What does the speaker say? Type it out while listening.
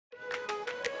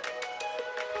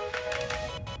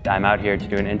I'm out here to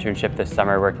do an internship this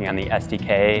summer working on the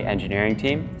SDK engineering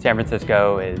team. San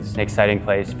Francisco is an exciting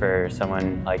place for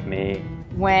someone like me.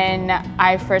 When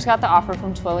I first got the offer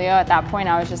from Twilio, at that point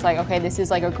I was just like, okay, this is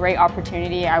like a great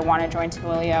opportunity. I want to join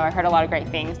Twilio. I heard a lot of great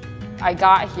things. I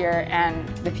got here and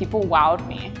the people wowed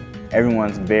me.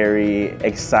 Everyone's very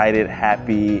excited,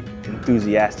 happy,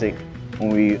 enthusiastic. When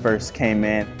we first came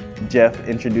in, Jeff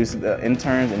introduced the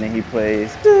interns and then he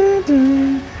plays.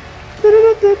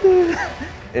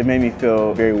 It made me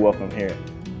feel very welcome here.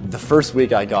 The first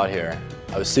week I got here,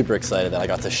 I was super excited that I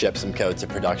got to ship some code to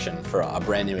production for a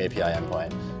brand new API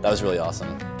endpoint. That was really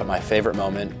awesome. But my favorite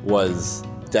moment was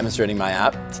demonstrating my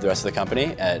app to the rest of the company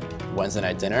at Wednesday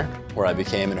night dinner, where I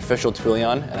became an official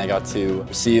Twilion and I got to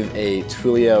receive a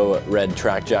Twilio red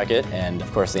track jacket and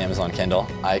of course the Amazon Kindle.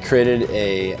 I created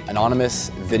an anonymous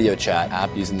video chat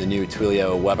app using the new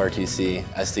Twilio WebRTC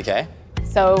SDK.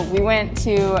 So we went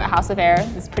to House of Air,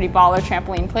 this pretty baller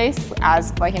trampoline place,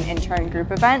 as like an intern group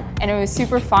event. And it was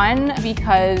super fun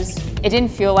because it didn't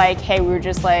feel like, hey, we were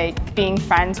just like being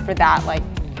friends for that like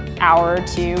hour or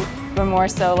two, but more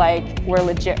so like we're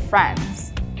legit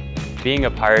friends. Being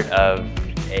a part of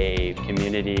a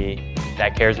community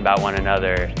that cares about one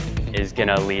another is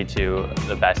gonna lead to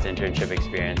the best internship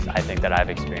experience I think that I've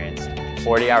experienced.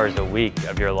 40 hours a week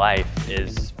of your life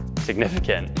is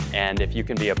significant, and if you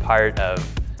can be a part of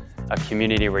a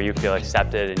community where you feel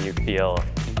accepted and you feel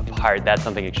a part, that's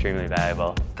something extremely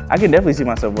valuable. I can definitely see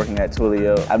myself working at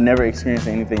Twilio. I've never experienced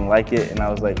anything like it, and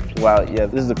I was like, wow, yeah,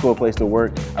 this is a cool place to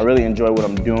work. I really enjoy what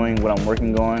I'm doing, what I'm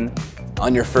working on.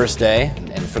 On your first day,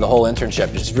 and for the whole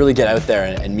internship, just really get out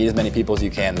there and meet as many people as you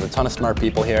can. There's a ton of smart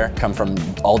people here, come from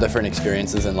all different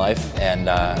experiences in life, and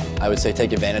I would say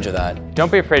take advantage of that.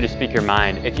 Don't be afraid to speak your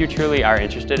mind. If you truly are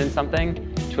interested in something,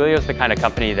 Twilio is the kind of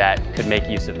company that could make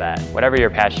use of that. Whatever you're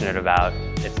passionate about,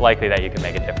 it's likely that you can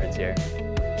make a difference here.